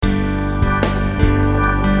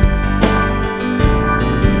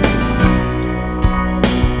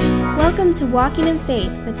Welcome to Walking in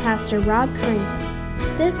Faith with Pastor Rob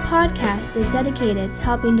Currington. This podcast is dedicated to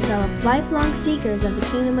helping develop lifelong seekers of the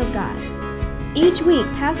kingdom of God. Each week,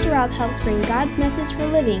 Pastor Rob helps bring God's message for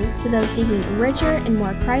living to those seeking a richer and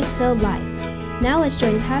more Christ-filled life. Now let's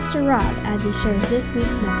join Pastor Rob as he shares this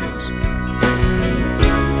week's message.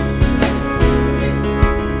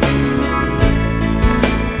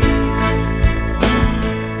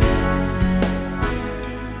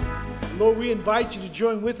 Lord, we invite you to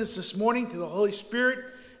join with us this morning to the Holy Spirit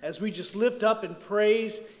as we just lift up and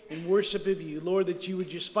praise and worship of you. Lord, that you would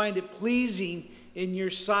just find it pleasing in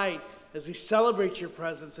your sight as we celebrate your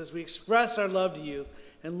presence, as we express our love to you,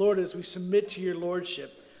 and Lord, as we submit to your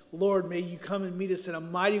lordship. Lord, may you come and meet us in a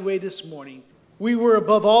mighty way this morning. We were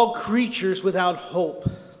above all creatures without hope.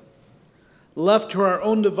 Left to our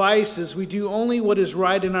own devices, we do only what is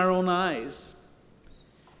right in our own eyes.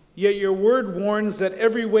 Yet your word warns that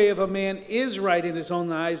every way of a man is right in his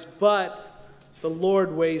own eyes, but the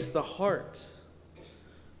Lord weighs the heart.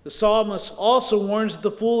 The psalmist also warns that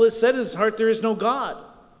the fool has said in his heart, there is no God.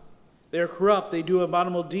 They are corrupt, they do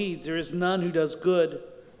abominable deeds, there is none who does good.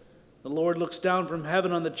 The Lord looks down from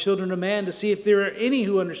heaven on the children of man to see if there are any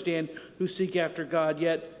who understand, who seek after God,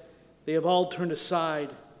 yet they have all turned aside.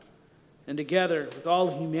 And together, with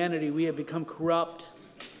all humanity, we have become corrupt.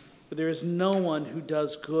 For there is no one who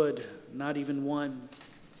does good, not even one.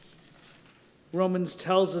 Romans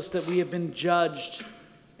tells us that we have been judged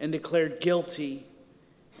and declared guilty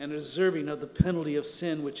and deserving of the penalty of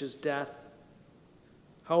sin, which is death.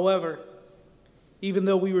 However, even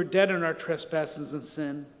though we were dead in our trespasses and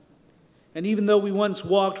sin, and even though we once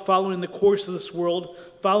walked following the course of this world,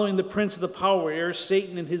 following the prince of the power of air,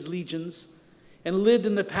 Satan and his legions, and lived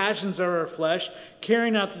in the passions of our flesh,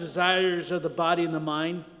 carrying out the desires of the body and the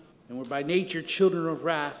mind, and were by nature children of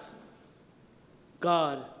wrath,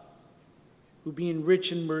 God, who being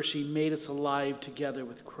rich in mercy, made us alive together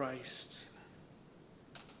with Christ.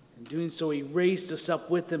 In doing so, he raised us up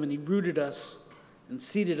with him, and he rooted us and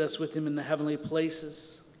seated us with him in the heavenly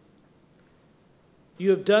places.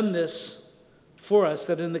 You have done this for us,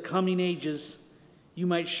 that in the coming ages you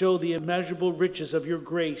might show the immeasurable riches of your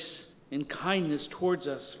grace and kindness towards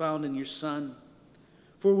us found in your Son.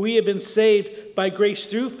 For we have been saved by grace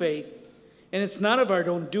through faith, and it's not of our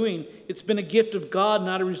own doing. It's been a gift of God,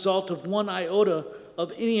 not a result of one iota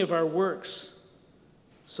of any of our works,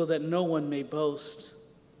 so that no one may boast.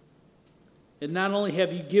 And not only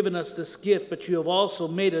have you given us this gift, but you have also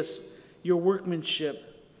made us your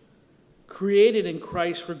workmanship, created in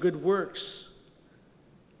Christ for good works,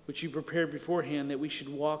 which you prepared beforehand that we should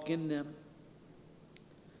walk in them.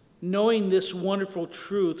 Knowing this wonderful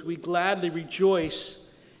truth, we gladly rejoice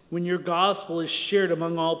when your gospel is shared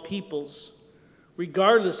among all peoples,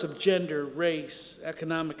 regardless of gender, race,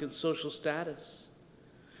 economic, and social status.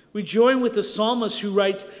 We join with the psalmist who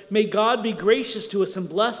writes, "May God be gracious to us and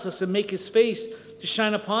bless us and make his face to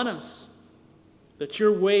shine upon us, that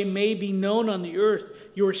your way may be known on the earth,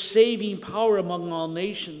 your saving power among all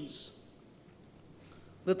nations."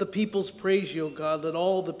 Let the peoples praise you, O God. Let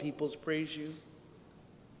all the peoples praise you.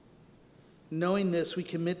 Knowing this, we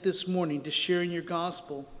commit this morning to sharing your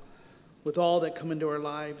gospel with all that come into our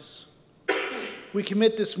lives. We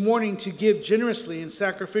commit this morning to give generously and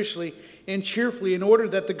sacrificially and cheerfully in order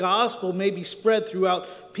that the gospel may be spread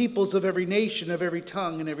throughout peoples of every nation, of every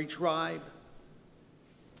tongue, and every tribe.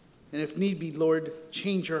 And if need be, Lord,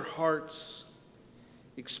 change our hearts.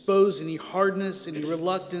 Expose any hardness, any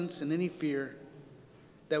reluctance, and any fear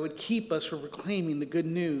that would keep us from proclaiming the good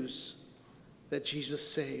news that Jesus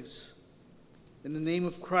saves. In the name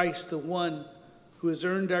of Christ, the one who has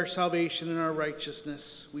earned our salvation and our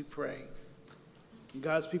righteousness, we pray. And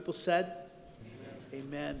God's people said, Amen.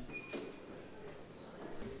 Amen.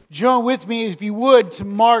 Join with me, if you would, to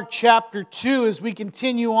Mark chapter 2 as we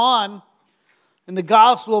continue on in the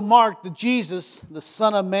Gospel of Mark, the Jesus, the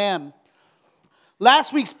Son of Man.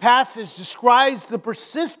 Last week's passage describes the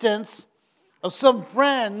persistence of some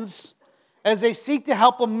friends as they seek to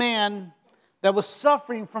help a man that was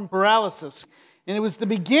suffering from paralysis. And it was the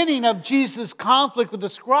beginning of Jesus' conflict with the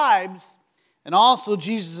scribes and also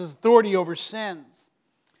Jesus' authority over sins.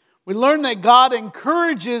 We learn that God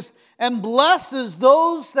encourages and blesses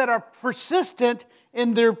those that are persistent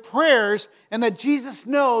in their prayers and that Jesus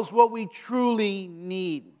knows what we truly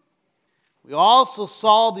need. We also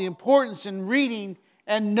saw the importance in reading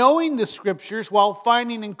and knowing the Scriptures while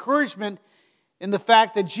finding encouragement in the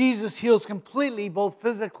fact that Jesus heals completely, both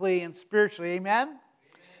physically and spiritually. Amen?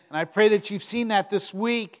 And I pray that you've seen that this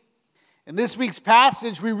week. In this week's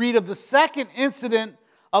passage, we read of the second incident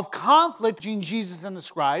of conflict between Jesus and the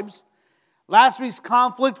scribes. Last week's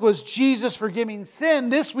conflict was Jesus forgiving sin.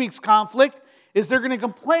 This week's conflict is they're going to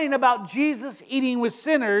complain about Jesus eating with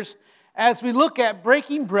sinners as we look at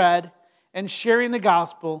breaking bread and sharing the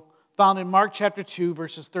gospel found in Mark chapter 2,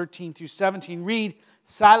 verses 13 through 17. Read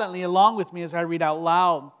silently along with me as I read out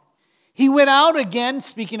loud. He went out again,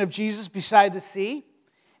 speaking of Jesus, beside the sea,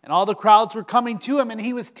 and all the crowds were coming to him, and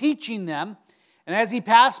he was teaching them. And as he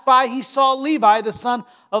passed by, he saw Levi, the son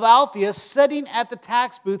of Alphaeus, sitting at the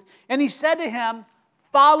tax booth, and he said to him,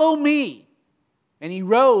 "Follow me." And he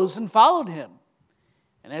rose and followed him.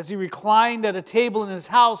 And as he reclined at a table in his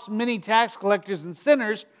house, many tax collectors and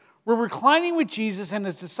sinners were reclining with Jesus and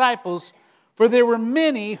his disciples, for there were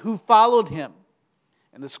many who followed him.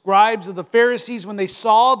 And the scribes of the Pharisees, when they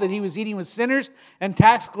saw that he was eating with sinners and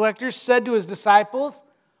tax collectors, said to his disciples,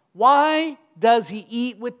 "Why does he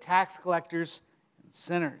eat with tax collectors and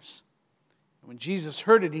sinners?" And when Jesus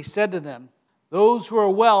heard it, he said to them, "Those who are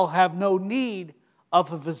well have no need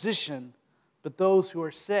of a physician, but those who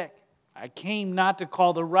are sick. I came not to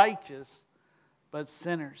call the righteous, but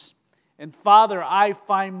sinners." And Father, I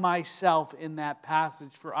find myself in that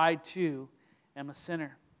passage, for I too am a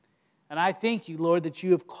sinner. And I thank you, Lord, that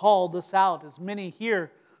you have called us out, as many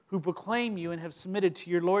here who proclaim you and have submitted to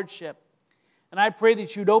your lordship. And I pray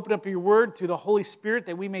that you'd open up your word through the Holy Spirit,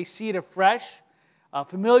 that we may see it afresh.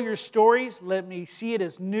 Familiar stories, let me see it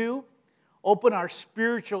as new. Open our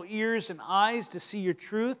spiritual ears and eyes to see your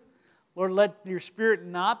truth. Lord, let your spirit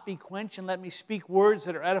not be quenched, and let me speak words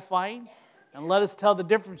that are edifying. And let us tell the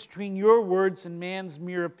difference between your words and man's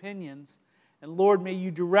mere opinions. And Lord, may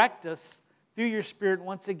you direct us through your Spirit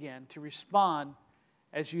once again to respond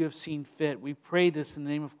as you have seen fit. We pray this in the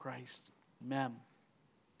name of Christ. Amen.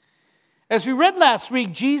 As we read last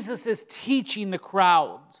week, Jesus is teaching the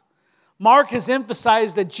crowd. Mark has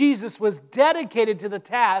emphasized that Jesus was dedicated to the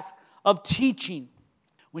task of teaching.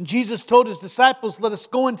 When Jesus told his disciples, "Let us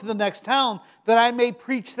go into the next town, that I may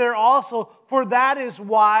preach there also, for that is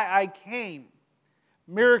why I came."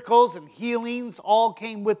 Miracles and healings all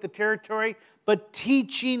came with the territory, but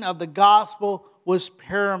teaching of the gospel was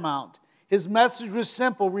paramount. His message was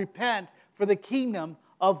simple: repent, for the kingdom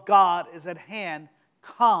of God is at hand.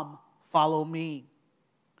 Come, follow me.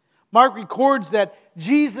 Mark records that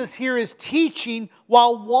Jesus here is teaching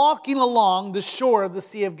while walking along the shore of the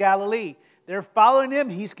Sea of Galilee. They're following him.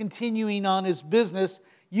 He's continuing on his business,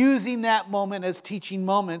 using that moment as teaching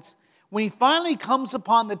moments, when he finally comes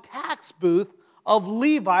upon the tax booth of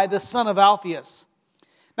Levi, the son of Alphaeus.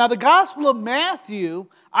 Now, the Gospel of Matthew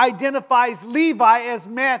identifies Levi as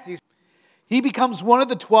Matthew. He becomes one of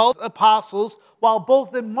the 12 apostles, while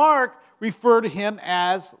both in Mark refer to him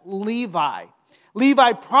as Levi.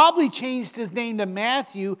 Levi probably changed his name to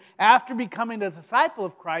Matthew after becoming a disciple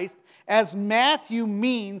of Christ, as Matthew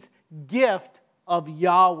means gift of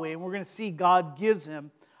Yahweh. And we're going to see God gives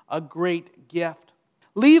him a great gift.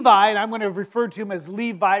 Levi, and I'm going to refer to him as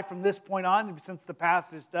Levi from this point on, since the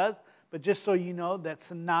passage does, but just so you know, that's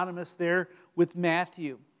synonymous there with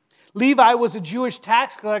Matthew. Levi was a Jewish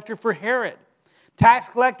tax collector for Herod. Tax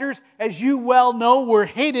collectors, as you well know, were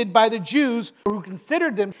hated by the Jews, who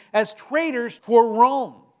considered them as traitors for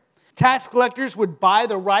Rome. Tax collectors would buy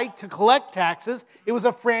the right to collect taxes. It was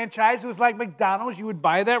a franchise. It was like McDonald's. You would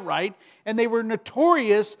buy that right. And they were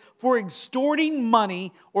notorious for extorting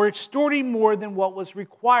money or extorting more than what was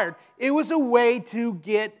required. It was a way to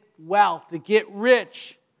get wealth, to get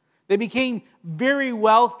rich. They became very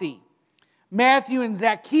wealthy. Matthew and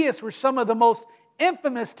Zacchaeus were some of the most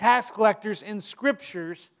infamous tax collectors in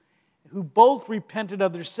Scriptures, who both repented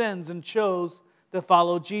of their sins and chose to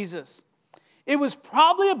follow Jesus. It was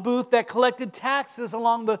probably a booth that collected taxes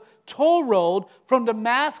along the toll road from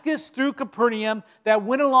Damascus through Capernaum that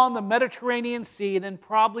went along the Mediterranean Sea and then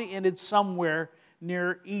probably ended somewhere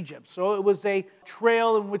near Egypt. So it was a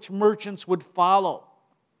trail in which merchants would follow.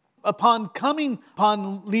 Upon coming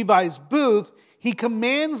upon Levi's booth, he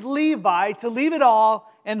commands Levi to leave it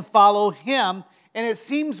all and follow him. And it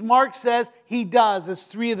seems Mark says he does, as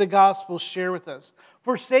 3 of the Gospels share with us.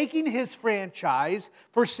 Forsaking his franchise,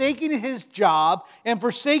 forsaking his job, and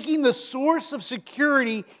forsaking the source of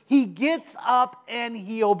security, he gets up and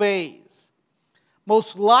he obeys.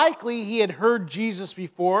 Most likely he had heard Jesus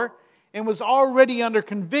before and was already under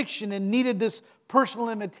conviction and needed this personal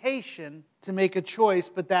invitation to make a choice,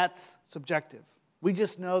 but that's subjective. We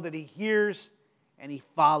just know that he hears and he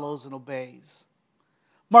follows and obeys.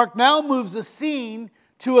 Mark now moves the scene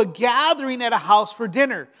to a gathering at a house for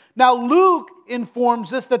dinner. Now Luke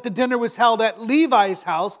informs us that the dinner was held at Levi's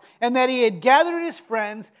house and that he had gathered his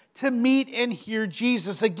friends to meet and hear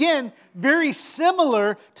Jesus. Again, very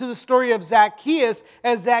similar to the story of Zacchaeus,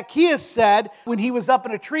 as Zacchaeus said when he was up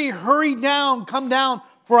in a tree, "Hurry down, come down,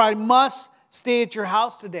 for I must stay at your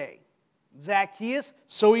house today." Zacchaeus,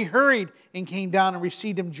 so he hurried and came down and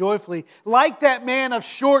received him joyfully. Like that man of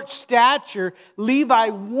short stature, Levi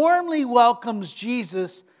warmly welcomes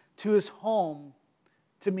Jesus to his home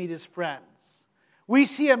to meet his friends. We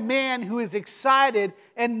see a man who is excited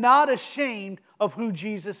and not ashamed of who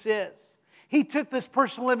Jesus is. He took this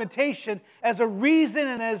personal invitation as a reason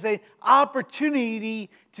and as an opportunity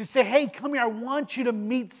to say, "Hey, come here, I want you to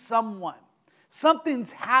meet someone.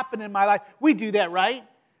 Something's happened in my life." We do that, right?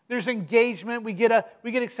 There's engagement, we get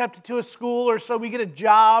accepted to a school, or so we get a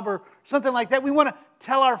job or something like that. We want to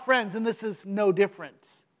tell our friends, and this is no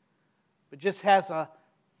different. It just has a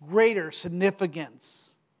greater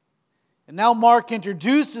significance. And now Mark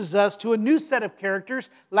introduces us to a new set of characters.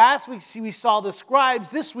 Last week we saw the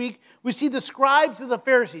scribes. This week we see the scribes of the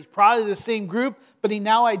Pharisees, probably the same group, but he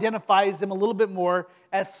now identifies them a little bit more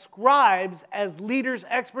as scribes, as leaders,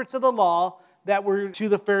 experts of the law that were to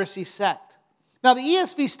the Pharisee sect. Now, the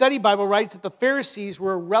ESV Study Bible writes that the Pharisees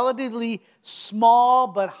were a relatively small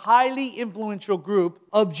but highly influential group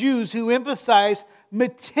of Jews who emphasized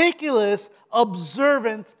meticulous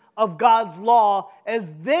observance of God's law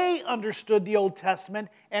as they understood the Old Testament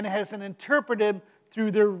and as an interpreted through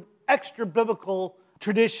their extra-biblical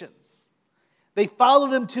traditions. They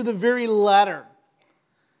followed him to the very letter.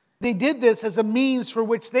 They did this as a means for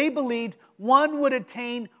which they believed one would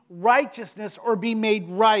attain righteousness or be made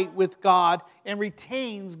right with God and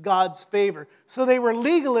retains God's favor. So they were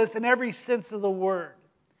legalists in every sense of the word.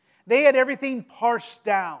 They had everything parsed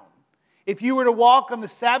down. If you were to walk on the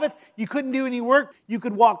Sabbath, you couldn't do any work. You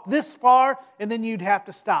could walk this far and then you'd have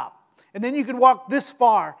to stop. And then you could walk this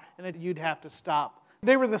far and then you'd have to stop.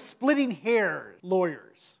 They were the splitting hair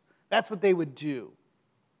lawyers. That's what they would do.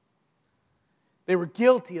 They were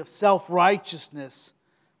guilty of self-righteousness,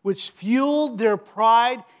 which fueled their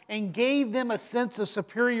pride and gave them a sense of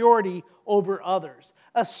superiority over others,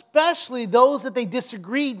 especially those that they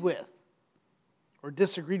disagreed with or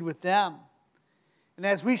disagreed with them. And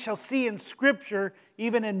as we shall see in Scripture,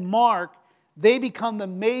 even in Mark, they become the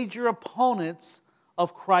major opponents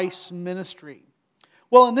of Christ's ministry.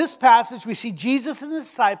 Well, in this passage, we see Jesus and his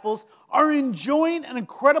disciples are enjoying an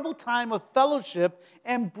incredible time of fellowship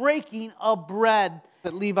and breaking of bread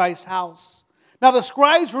at Levi's house. Now, the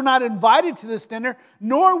scribes were not invited to this dinner,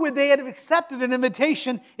 nor would they have accepted an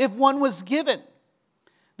invitation if one was given.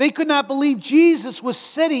 They could not believe Jesus was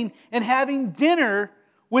sitting and having dinner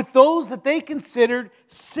with those that they considered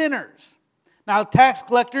sinners. Now, tax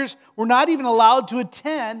collectors were not even allowed to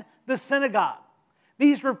attend the synagogue.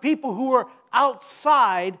 These were people who were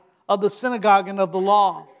outside of the synagogue and of the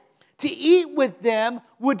law. To eat with them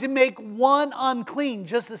would to make one unclean,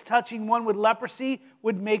 just as touching one with leprosy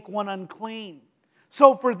would make one unclean.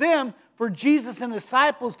 So for them, for Jesus and the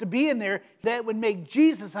disciples to be in there, that would make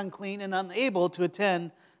Jesus unclean and unable to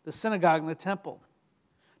attend the synagogue and the temple.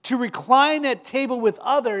 To recline at table with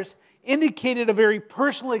others indicated a very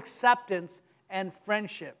personal acceptance and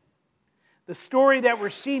friendship. The story that we're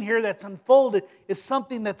seeing here that's unfolded is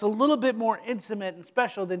something that's a little bit more intimate and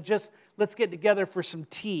special than just, let's get together for some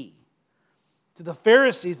tea. To the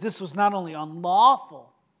Pharisees, this was not only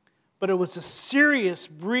unlawful, but it was a serious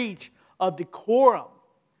breach of decorum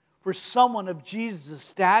for someone of Jesus'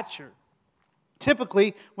 stature.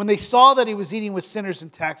 Typically, when they saw that he was eating with sinners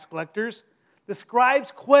and tax collectors, the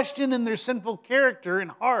scribes questioned in their sinful character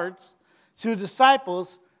and hearts to the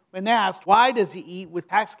disciples and asked, why does he eat with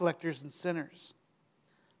tax collectors and sinners?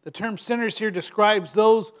 The term sinners here describes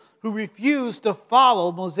those who refuse to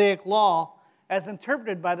follow Mosaic law as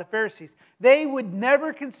interpreted by the Pharisees. They would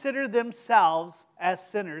never consider themselves as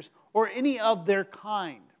sinners or any of their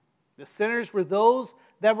kind. The sinners were those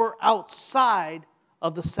that were outside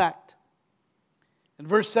of the sect. In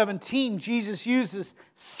verse 17, Jesus uses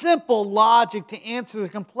simple logic to answer the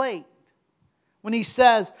complaint when he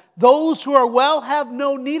says, those who are well have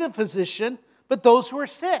no need of physician, but those who are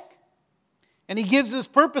sick. And he gives his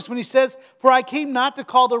purpose when he says, for I came not to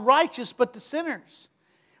call the righteous, but to sinners.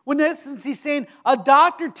 When in essence he's saying, a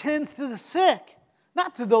doctor tends to the sick,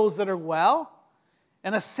 not to those that are well.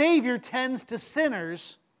 And a Savior tends to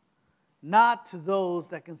sinners, not to those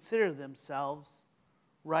that consider themselves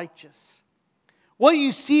righteous. What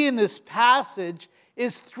you see in this passage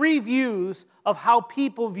is three views of how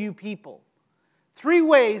people view people. Three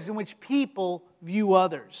ways in which people view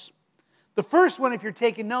others. The first one, if you're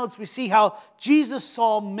taking notes, we see how Jesus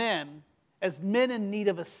saw men as men in need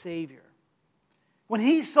of a Savior. When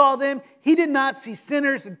he saw them, he did not see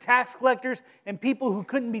sinners and tax collectors and people who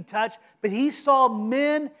couldn't be touched, but he saw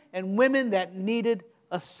men and women that needed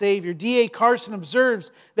a Savior. D.A. Carson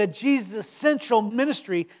observes that Jesus' central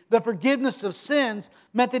ministry, the forgiveness of sins,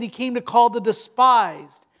 meant that he came to call the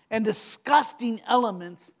despised and disgusting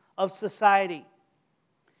elements of society.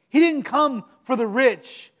 He didn't come for the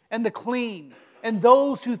rich and the clean and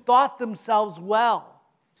those who thought themselves well.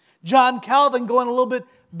 John Calvin, going a little bit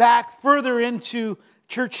back further into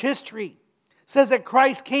church history, says that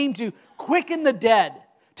Christ came to quicken the dead,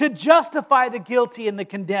 to justify the guilty and the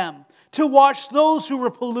condemned, to wash those who were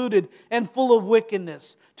polluted and full of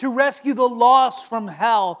wickedness, to rescue the lost from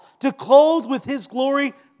hell, to clothe with His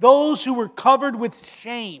glory those who were covered with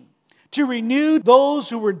shame, to renew those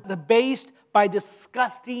who were debased by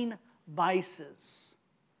disgusting vices.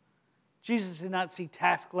 Jesus did not see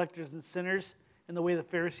tax collectors and sinners in the way the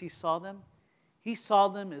Pharisees saw them. He saw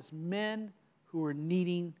them as men who were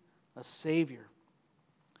needing a Savior.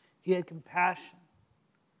 He had compassion.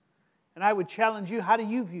 And I would challenge you, how do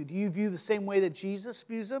you view? Do you view the same way that Jesus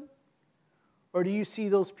views them? Or do you see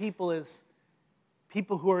those people as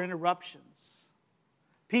people who are interruptions?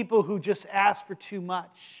 People who just ask for too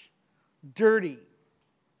much, dirty,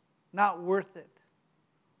 not worth it,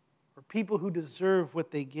 or people who deserve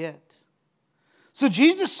what they get? So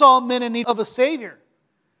Jesus saw men in need of a Savior.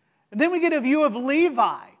 And then we get a view of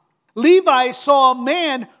Levi. Levi saw a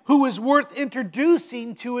man who was worth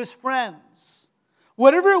introducing to his friends.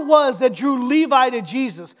 Whatever it was that drew Levi to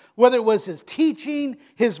Jesus, whether it was his teaching,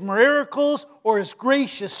 his miracles, or his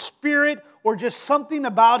gracious spirit, or just something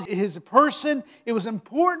about his person, it was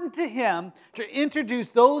important to him to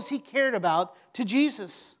introduce those he cared about to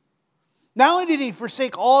Jesus. Not only did he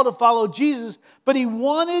forsake all to follow Jesus, but he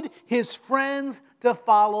wanted his friends to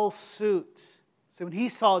follow suit. So when he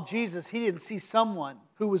saw Jesus, he didn't see someone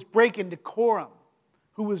who was breaking decorum,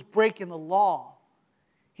 who was breaking the law.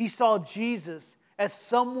 He saw Jesus as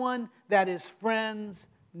someone that his friends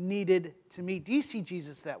needed to meet. Do you see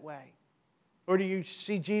Jesus that way? Or do you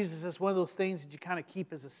see Jesus as one of those things that you kind of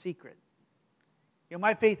keep as a secret? You know,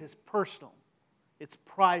 my faith is personal. It's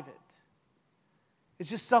private. It's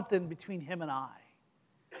just something between Him and I.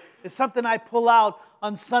 It's something I pull out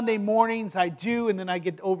on Sunday mornings, I do, and then I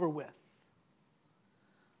get over with.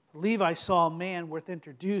 Levi saw a man worth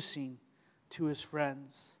introducing to his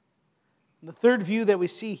friends. And the third view that we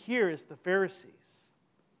see here is the Pharisees.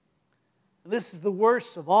 And this is the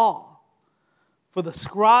worst of all. For the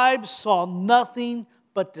scribes saw nothing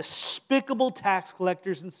but despicable tax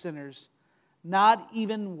collectors and sinners, not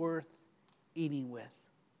even worth eating with.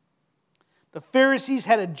 The Pharisees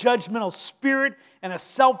had a judgmental spirit and a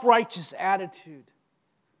self-righteous attitude.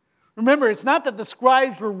 Remember, it's not that the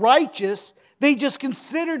scribes were righteous, they just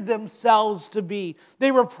considered themselves to be.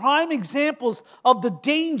 They were prime examples of the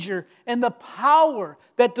danger and the power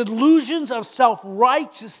that delusions of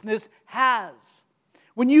self-righteousness has.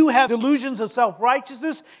 When you have delusions of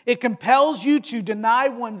self-righteousness, it compels you to deny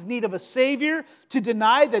one's need of a Savior, to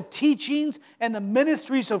deny the teachings and the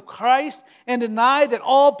ministries of Christ, and deny that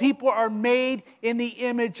all people are made in the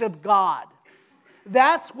image of God.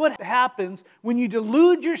 That's what happens when you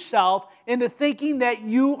delude yourself into thinking that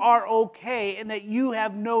you are okay and that you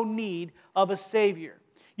have no need of a Savior.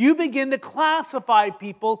 You begin to classify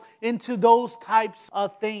people into those types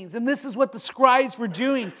of things. And this is what the scribes were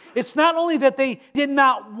doing. It's not only that they did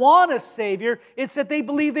not want a Savior, it's that they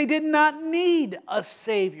believed they did not need a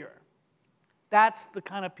Savior. That's the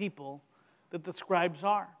kind of people that the scribes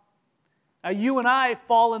are. Now, you and I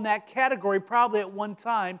fall in that category probably at one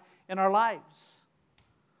time in our lives.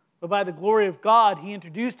 But by the glory of God, He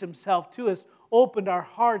introduced Himself to us, opened our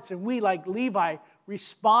hearts, and we, like Levi,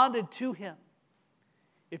 responded to Him.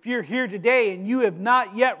 If you're here today and you have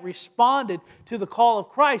not yet responded to the call of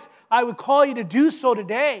Christ, I would call you to do so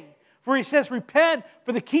today. For He says, repent,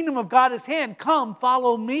 for the kingdom of God is hand. Come,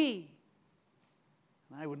 follow me.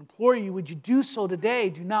 And I would implore you, would you do so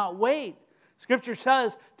today? Do not wait. Scripture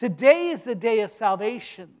says, today is the day of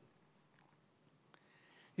salvation.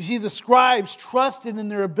 You see, the scribes trusted in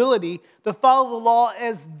their ability to follow the law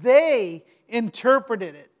as they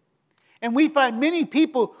interpreted it. And we find many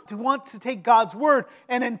people who want to take God's word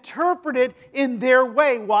and interpret it in their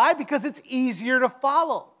way. Why? Because it's easier to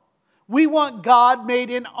follow. We want God made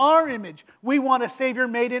in our image. We want a Savior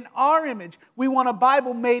made in our image. We want a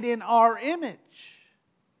Bible made in our image.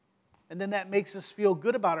 And then that makes us feel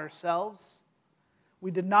good about ourselves. We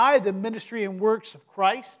deny the ministry and works of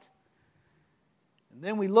Christ. And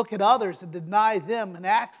then we look at others and deny them an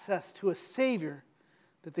access to a Savior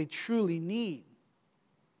that they truly need.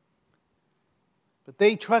 But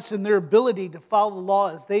they trust in their ability to follow the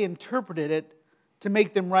law as they interpreted it, to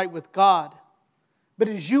make them right with God. But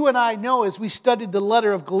as you and I know, as we studied the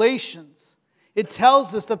letter of Galatians, it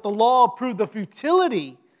tells us that the law proved the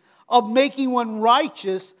futility of making one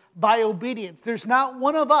righteous by obedience. There's not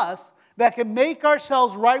one of us that can make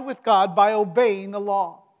ourselves right with God by obeying the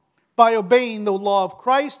law of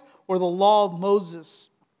Christ or the law of Moses.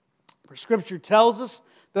 For Scripture tells us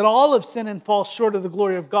that all have sinned and fall short of the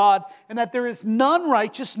glory of God, and that there is none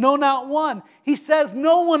righteous, no, not one. He says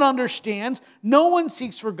no one understands, no one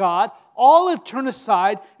seeks for God, all have turned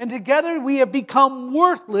aside, and together we have become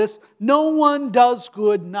worthless. No one does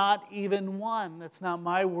good, not even one. That's not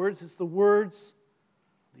my words, it's the words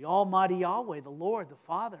of the Almighty Yahweh, the Lord, the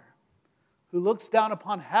Father, who looks down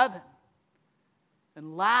upon heaven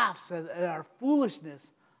and laughs at our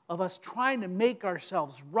foolishness of us trying to make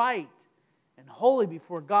ourselves right and holy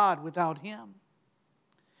before God without Him.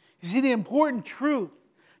 You see, the important truth,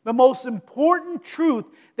 the most important truth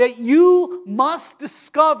that you must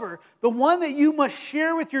discover, the one that you must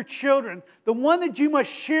share with your children, the one that you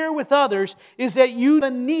must share with others, is that you have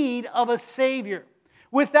a need of a Savior.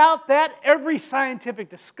 Without that, every scientific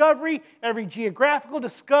discovery, every geographical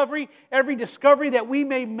discovery, every discovery that we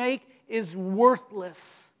may make is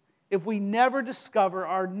worthless if we never discover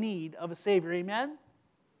our need of a Savior. Amen?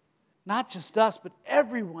 Not just us, but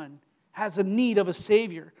everyone has a need of a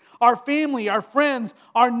Savior. Our family, our friends,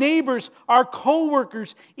 our neighbors, our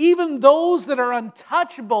co-workers, even those that are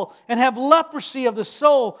untouchable and have leprosy of the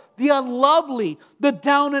soul, the unlovely, the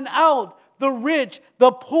down and out, the rich,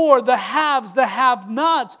 the poor, the haves, the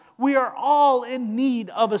have-nots. We are all in need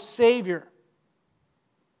of a Savior.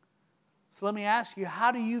 So let me ask you,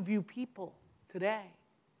 how do you view people today?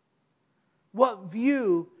 What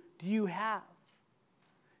view do you have?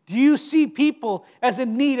 Do you see people as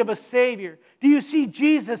in need of a Savior? Do you see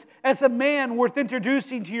Jesus as a man worth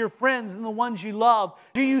introducing to your friends and the ones you love?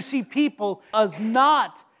 Do you see people as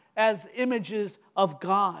not as images of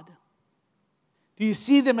God? Do you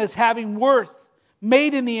see them as having worth,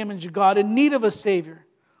 made in the image of God, in need of a Savior?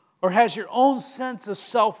 Or has your own sense of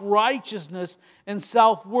self-righteousness and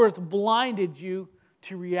self-worth blinded you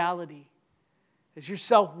to reality? Has your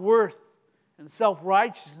self-worth and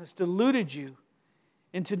self-righteousness deluded you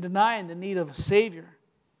into denying the need of a Savior,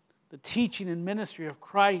 the teaching and ministry of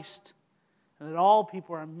Christ, and that all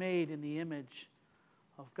people are made in the image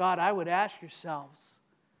of God? I would ask yourselves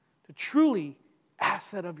to truly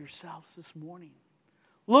ask that of yourselves this morning.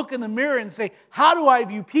 Look in the mirror and say, how do I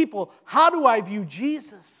view people? How do I view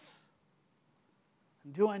Jesus?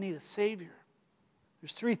 And do I need a Savior?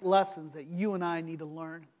 There's 3 lessons that you and I need to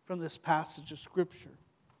learn from this passage of Scripture.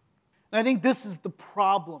 And I think this is the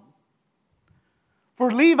problem.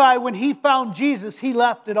 For Levi, when he found Jesus, he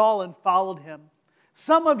left it all and followed Him.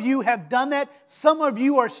 Some of you have done that. Some of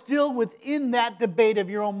you are still within that debate of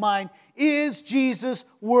your own mind. Is Jesus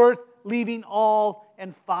worth leaving all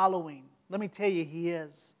and following? Let me tell you, He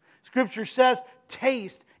is. Scripture says,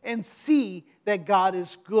 taste and see that God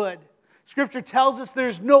is good. Scripture tells us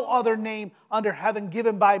there's no other name under heaven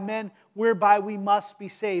given by men whereby we must be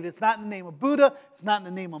saved. It's not in the name of Buddha. It's not in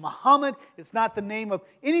the name of Muhammad. It's not the name of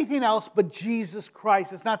anything else but Jesus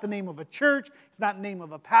Christ. It's not the name of a church. It's not the name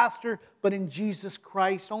of a pastor, but in Jesus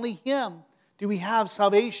Christ. Only Him do we have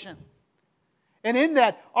salvation. And in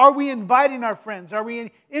that, are we inviting our friends? Are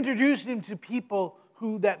we introducing them to people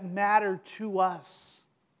that matter to us?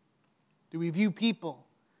 Do we view people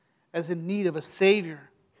as in need of a Savior?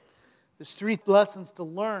 There's 3 lessons to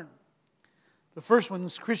learn. The first one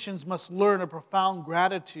is Christians must learn a profound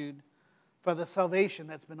gratitude for the salvation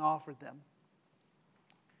that's been offered them.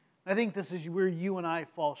 I think this is where you and I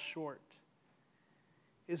fall short,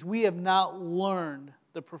 is we have not learned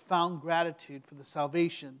the profound gratitude for the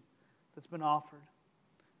salvation that's been offered.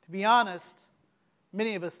 To be honest,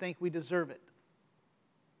 many of us think we deserve it.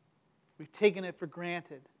 We've taken it for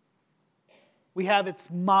granted. We have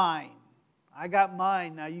it's mine. I got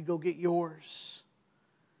mine, now you go get yours.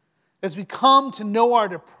 As we come to know our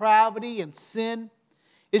depravity and sin,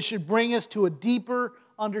 it should bring us to a deeper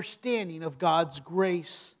understanding of God's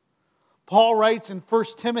grace. Paul writes in 1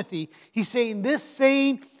 Timothy, he's saying, this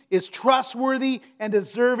saying is trustworthy and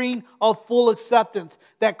deserving of full acceptance,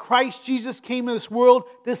 that Christ Jesus came to this world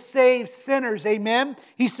to save sinners. Amen?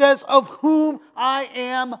 He says, of whom I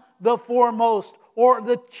am the foremost, or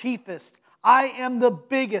the chiefest. I am the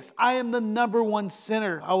biggest. I am the number one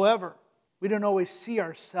sinner. However, we don't always see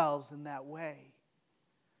ourselves in that way.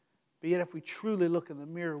 But yet if we truly look in the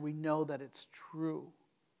mirror, we know that it's true.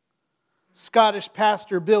 Scottish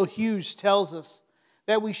pastor Bill Hughes tells us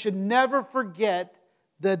that we should never forget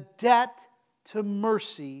the debt to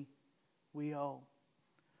mercy we owe.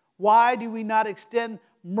 Why do we not extend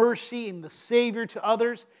mercy and the Savior to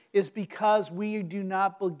others is because we do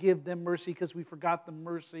not give them mercy because we forgot the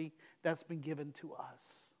mercy that's been given to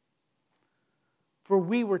us. For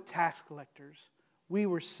we were tax collectors. We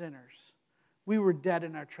were sinners. We were dead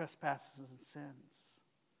in our trespasses and sins.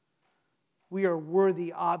 We are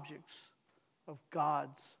worthy objects of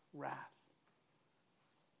God's wrath.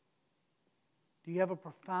 Do you have a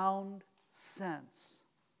profound sense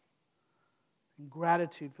and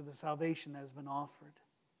gratitude for the salvation that has been offered?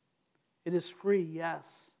 It is free,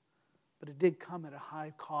 yes, but it did come at a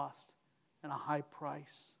high cost and a high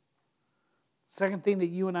price. Second thing that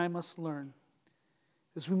you and I must learn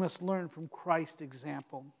is we must learn from Christ's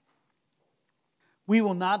example. We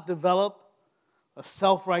will not develop a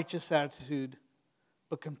self-righteous attitude,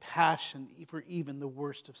 but compassion for even the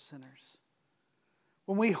worst of sinners.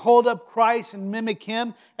 When we hold up Christ and mimic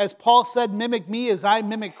Him, as Paul said, mimic me as I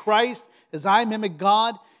mimic Christ, as I mimic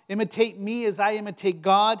God, imitate me as I imitate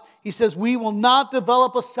God. He says we will not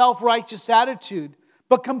develop a self-righteous attitude,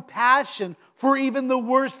 but compassion for even the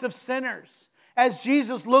worst of sinners. As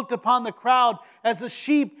Jesus looked upon the crowd as a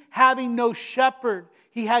sheep having no shepherd,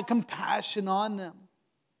 He had compassion on them.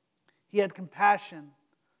 He had compassion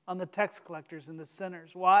on the tax collectors and the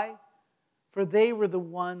sinners. Why? For they were the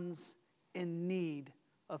ones in need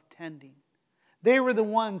of tending. They were the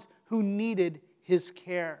ones who needed His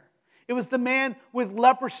care. It was the man with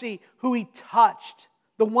leprosy who He touched.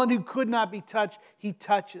 The one who could not be touched, He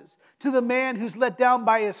touches. To the man who's let down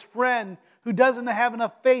by his friend, who doesn't have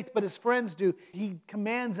enough faith, but his friends do, He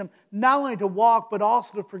commands him not only to walk, but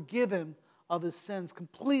also to forgive him of his sins,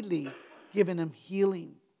 completely giving him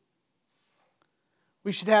healing.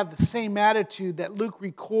 We should have the same attitude that Luke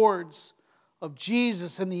records of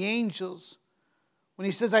Jesus and the angels when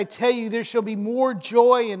he says, I tell you, there shall be more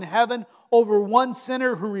joy in heaven over one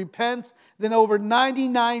sinner who repents than over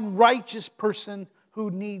 99 righteous persons who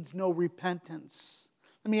needs no repentance.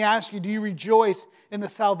 Let me ask you, do you rejoice in the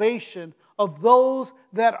salvation of those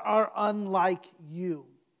that are unlike you?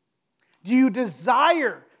 Do you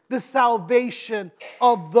desire the salvation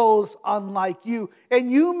of those unlike you?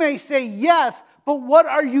 And you may say yes, but what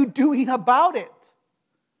are you doing about it?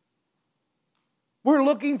 We're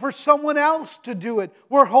looking for someone else to do it.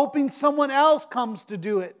 We're hoping someone else comes to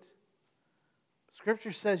do it.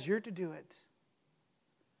 Scripture says you're to do it.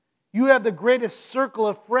 You have the greatest circle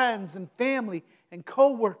of friends and family and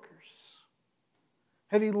co-workers.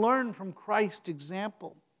 Have you learned from Christ's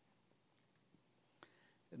example?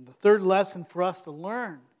 And the third lesson for us to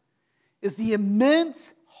learn is the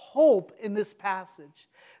immense hope in this passage.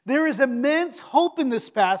 There is immense hope in this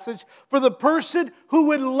passage for the person who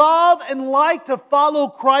would love and like to follow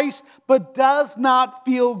Christ but does not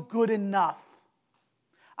feel good enough.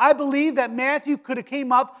 I believe that Matthew could have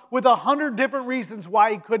came up with 100 different reasons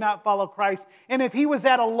why he could not follow Christ. And if he was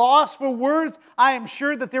at a loss for words, I am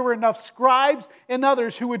sure that there were enough scribes and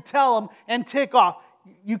others who would tell him and tick off,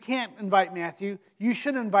 you can't invite Matthew. You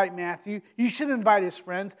shouldn't invite Matthew. You shouldn't invite his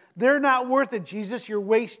friends. They're not worth it, Jesus. You're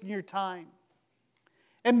wasting your time.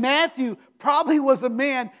 And Matthew probably was a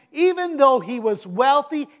man, even though he was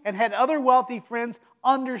wealthy and had other wealthy friends,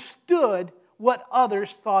 understood what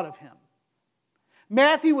others thought of him.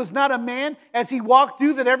 Matthew was not a man, as he walked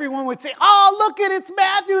through, that everyone would say, oh, look it, it's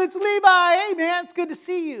Matthew, it's Levi. Hey, man, it's good to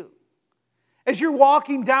see you. As you're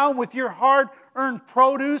walking down with your hard-earned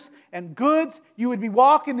produce and goods, you would be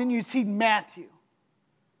walking, and you'd see Matthew.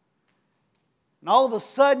 And all of a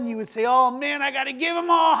sudden, you would say, oh, man, I got to give him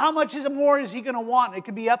all. How much more is he going to want? It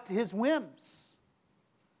could be up to his whims.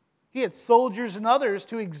 He had soldiers and others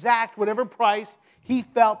to exact whatever price he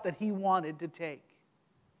felt that he wanted to take.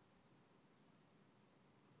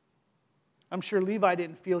 I'm sure Levi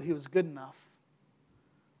didn't feel he was good enough.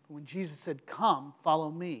 But when Jesus said, come,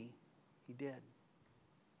 follow me, he did.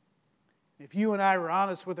 If you and I were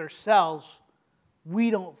honest with ourselves, we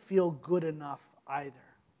don't feel good enough either.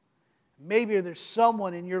 Maybe there's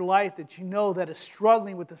someone in your life that you know that is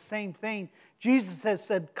struggling with the same thing. Jesus has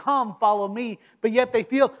said, come, follow me, but yet they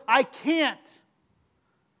feel, I can't.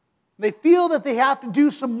 They feel that they have to do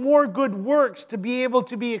some more good works to be able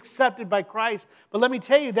to be accepted by Christ. But let me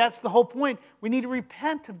tell you, that's the whole point. We need to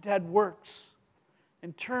repent of dead works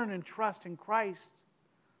and turn and trust in Christ.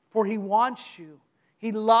 For He wants you.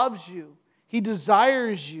 He loves you. He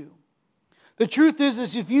desires you. The truth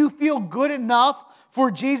is if you feel good enough for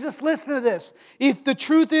Jesus, listen to this.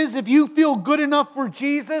 If you feel good enough for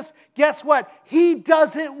Jesus, guess what? He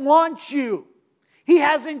doesn't want you. He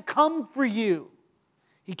hasn't come for you.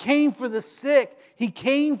 He came for the sick. He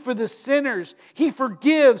came for the sinners. He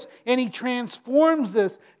forgives and He transforms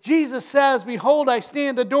us. Jesus says, "Behold, I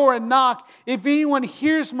stand at the door and knock. If anyone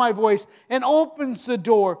hears my voice and opens the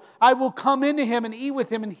door, I will come into him and eat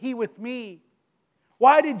with him and he with me."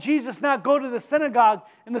 Why did Jesus not go to the synagogue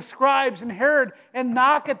and the scribes and Herod and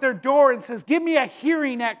knock at their door and says, "Give me a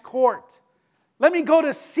hearing at court. Let me go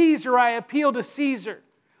to Caesar, I appeal to Caesar"?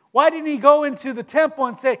 Why didn't He go into the temple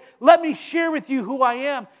and say, "Let me share with you who I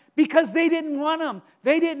am"? Because they didn't want Him.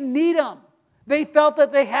 They didn't need Him. They felt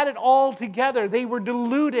that they had it all together. They were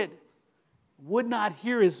deluded, would not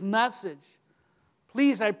hear His message.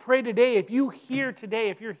 Please, I pray today, if you're here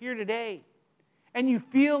today, and you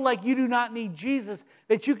feel like you do not need Jesus,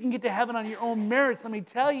 that you can get to heaven on your own merits, let me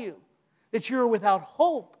tell you that you're without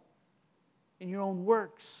hope in your own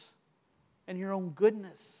works and your own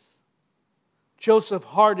goodness. Joseph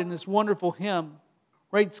Hart, in his wonderful hymn,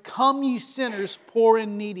 writes, "Come ye sinners, poor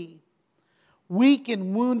and needy, weak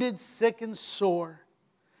and wounded, sick and sore.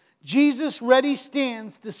 Jesus ready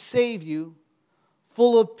stands to save you,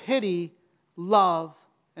 full of pity, love,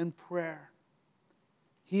 and prayer.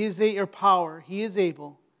 He is your power, He is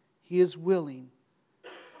able, He is willing.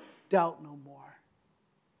 Doubt no more."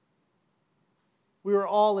 We are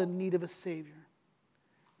all in need of a Savior.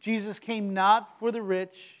 Jesus came not for the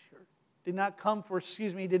rich, did not come for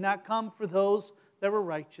those that were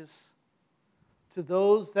righteous, to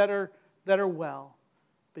those that are well,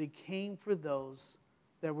 but He came for those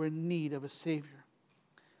that were in need of a Savior.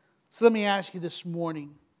 So let me ask you this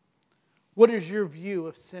morning, what is your view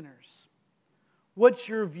of sinners? What's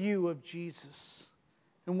your view of Jesus?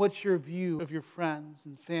 And what's your view of your friends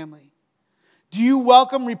and family? Do you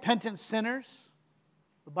welcome repentant sinners?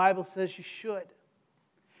 The Bible says you should.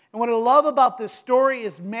 And what I love about this story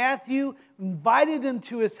is Matthew invited them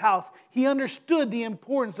to his house. He understood the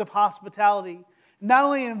importance of hospitality. Not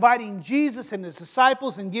only inviting Jesus and His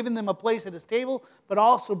disciples and giving them a place at His table, but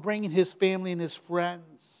also bringing His family and His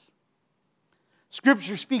friends.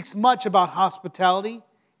 Scripture speaks much about hospitality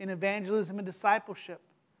in evangelism and discipleship.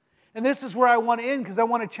 And this is where I want to end, because I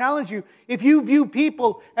want to challenge you. If you view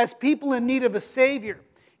people as people in need of a Savior,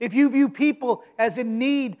 if you view people as in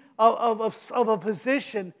need of a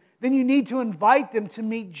physician, then you need to invite them to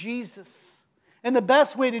meet Jesus. And the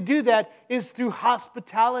best way to do that is through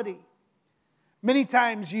hospitality. Many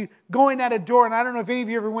times you going at a door, and I don't know if any of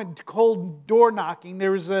you ever went cold door knocking.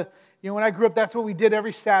 There was when I grew up, that's what we did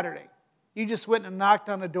every Saturday. You just went and knocked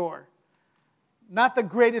on a door. Not the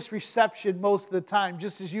greatest reception most of the time.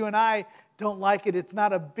 Just as you and I don't like it, it's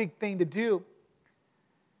not a big thing to do.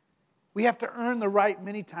 We have to earn the right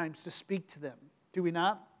many times to speak to them. Do we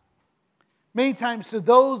not? Many times to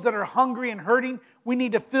those that are hungry and hurting, we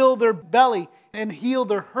need to fill their belly and heal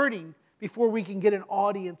their hurting before we can get an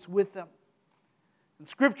audience with them. And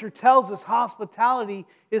Scripture tells us hospitality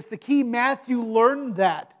is the key. Matthew learned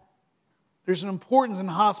that. There's an importance in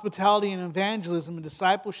hospitality and evangelism and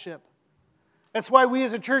discipleship. That's why we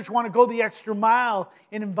as a church want to go the extra mile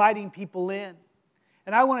in inviting people in.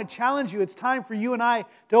 And I want to challenge you, it's time for you and I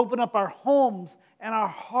to open up our homes and our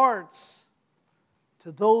hearts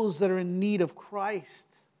to those that are in need of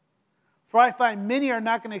Christ. For I find many are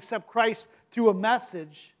not going to accept Christ through a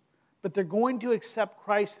message, but they're going to accept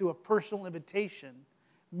Christ through a personal invitation,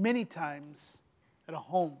 many times at a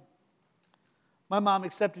home. My mom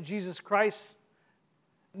accepted Jesus Christ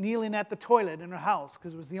kneeling at the toilet in her house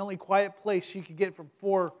because it was the only quiet place she could get from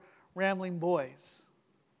 4 rambling boys.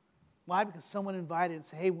 Why? Because someone invited and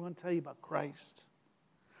said, "Hey, we want to tell you about Christ."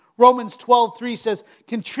 Romans 12:3 says,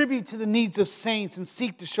 "Contribute to the needs of saints and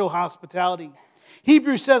seek to show hospitality."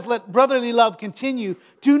 Hebrews says, "Let brotherly love continue.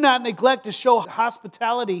 Do not neglect to show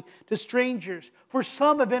hospitality to strangers, for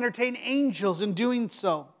some have entertained angels in doing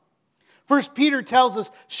so." 1 Peter tells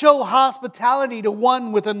us, "Show hospitality to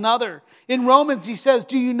one with another." In Romans he says,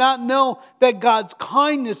 "Do you not know that God's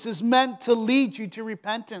kindness is meant to lead you to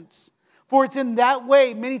repentance? For it's in that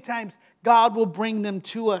way many times God will bring them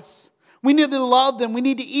to us." We need to love them. We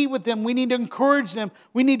need to eat with them. We need to encourage them.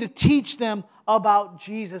 We need to teach them about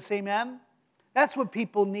Jesus. Amen? That's what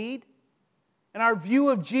people need. And our view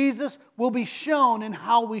of Jesus will be shown in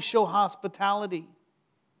how we show hospitality.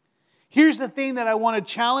 Here's the thing that I want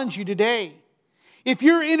to challenge you today. If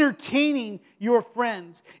you're entertaining your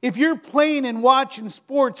friends, if you're playing and watching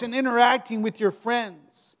sports and interacting with your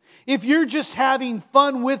friends, if you're just having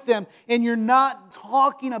fun with them and you're not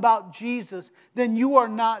talking about Jesus, then you are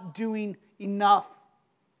not doing enough.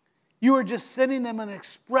 You are just sending them an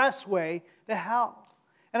expressway to hell.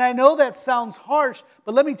 And I know that sounds harsh,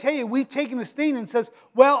 but let me tell you, we've taken this thing and says,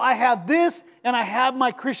 well, I have this and I have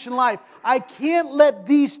my Christian life. I can't let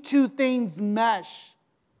these two things mesh.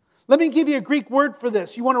 Let me give you a Greek word for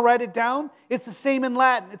this. You want to write it down? It's the same in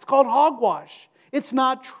Latin. It's called hogwash. It's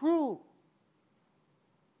not true.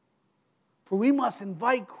 For we must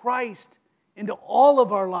invite Christ into all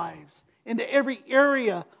of our lives, into every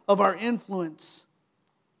area of our influence.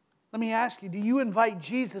 Let me ask you, do you invite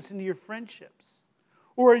Jesus into your friendships?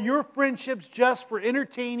 Or are your friendships just for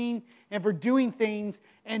entertaining and for doing things,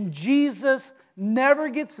 and Jesus never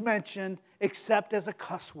gets mentioned except as a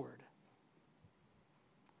cuss word,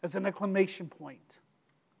 as an exclamation point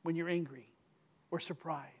when you're angry or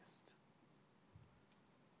surprised?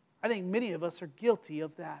 I think many of us are guilty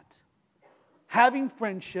of that. Having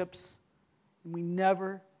friendships, and we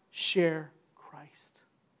never share Christ.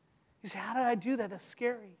 You say, how do I do that? That's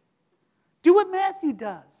scary. Do what Matthew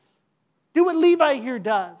does. Do what Levi here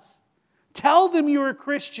does. Tell them you're a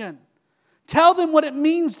Christian. Tell them what it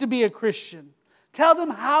means to be a Christian. Tell them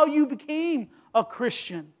how you became a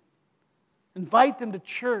Christian. Invite them to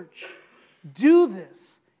church. Do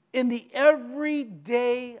this in the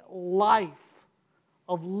everyday life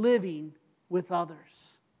of living with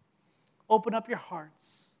others. Open up your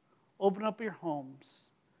hearts. Open up your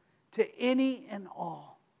homes to any and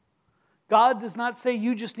all. God does not say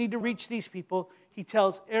you just need to reach these people. He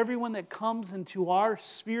tells everyone that comes into our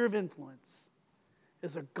sphere of influence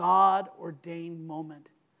is a God-ordained moment.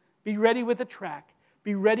 Be ready with a tract.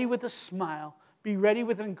 Be ready with a smile. Be ready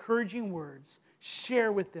with encouraging words.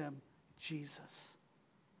 Share with them Jesus.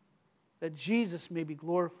 That Jesus may be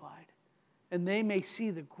glorified and they may see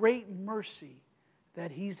the great mercy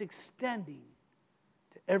that He's extending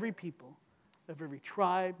to every people of every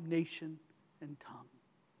tribe, nation, and tongue.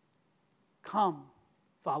 Come,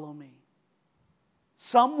 follow me.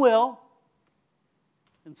 Some will,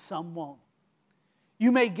 and some won't.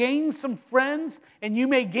 You may gain some friends, and you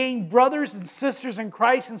may gain brothers and sisters in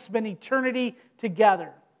Christ and spend eternity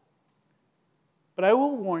together. But I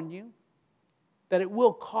will warn you that it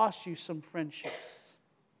will cost you some friendships.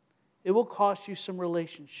 It will cost you some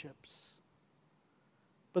relationships.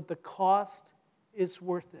 But the cost is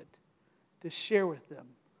worth it to share with them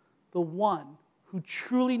the one who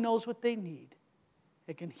truly knows what they need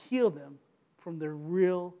and can heal them from their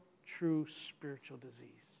real, true spiritual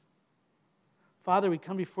disease. Father, we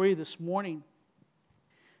come before you this morning,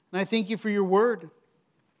 and I thank you for your word.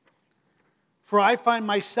 For I find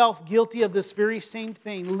myself guilty of this very same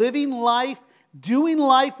thing, living life, doing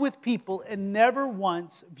life with people, and never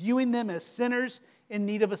once viewing them as sinners in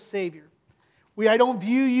need of a Savior. I don't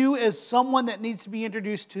view you as someone that needs to be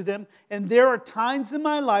introduced to them. And there are times in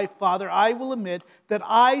my life, Father, I will admit that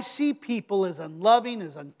I see people as unloving,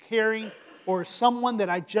 as uncaring, or someone that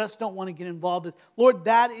I just don't want to get involved with. Lord,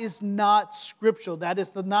 that is not scriptural. That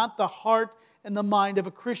is not the heart and the mind of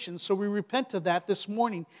a Christian. So we repent of that this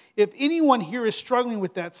morning. If anyone here is struggling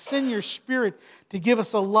with that, send your Spirit to give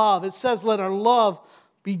us a love. It says, let our love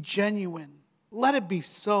be genuine. Let it be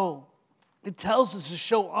so. It tells us to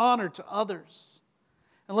show honor to others.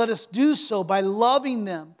 And let us do so by loving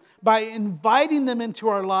them, by inviting them into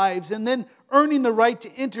our lives, and then earning the right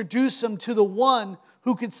to introduce them to the one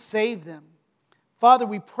who could save them. Father,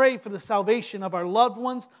 we pray for the salvation of our loved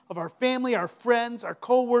ones, of our family, our friends, our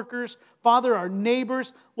co-workers, Father, our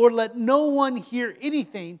neighbors. Lord, let no one hear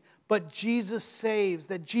anything but Jesus saves,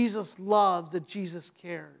 that Jesus loves, that Jesus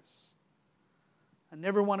cares. I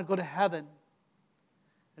never want to go to heaven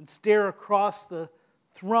and stare across the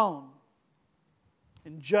throne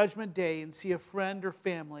in Judgment Day and see a friend or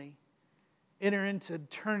family enter into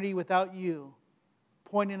eternity without you,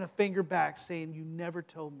 pointing a finger back saying, you never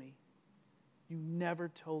told me. You never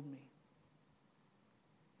told me.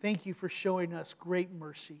 Thank you for showing us great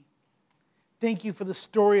mercy. Thank you for the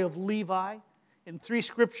story of Levi. In 3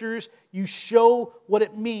 scriptures, you show what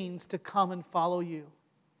it means to come and follow you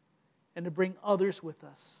and to bring others with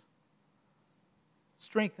us.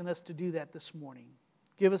 Strengthen us to do that this morning.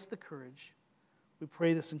 Give us the courage. We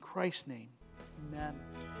pray this in Christ's name. Amen.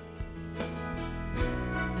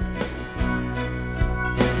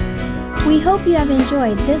 We hope you have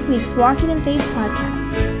enjoyed this week's Walking in Faith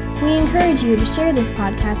podcast. We encourage you to share this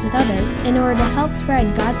podcast with others in order to help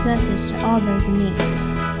spread God's message to all those in need.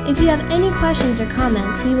 If you have any questions or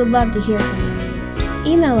comments, we would love to hear from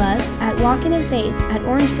you. Email us at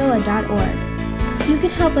walkinginfaith@orangevilla.org. You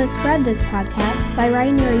can help us spread this podcast by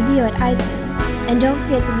writing a review at iTunes. And don't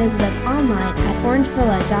forget to visit us online at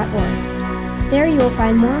orangevilla.org. There you will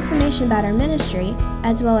find more information about our ministry,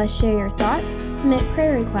 as well as share your thoughts, submit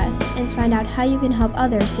prayer requests, and find out how you can help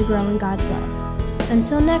others to grow in God's love.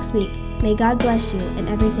 Until next week, may God bless you in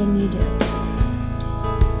everything you do.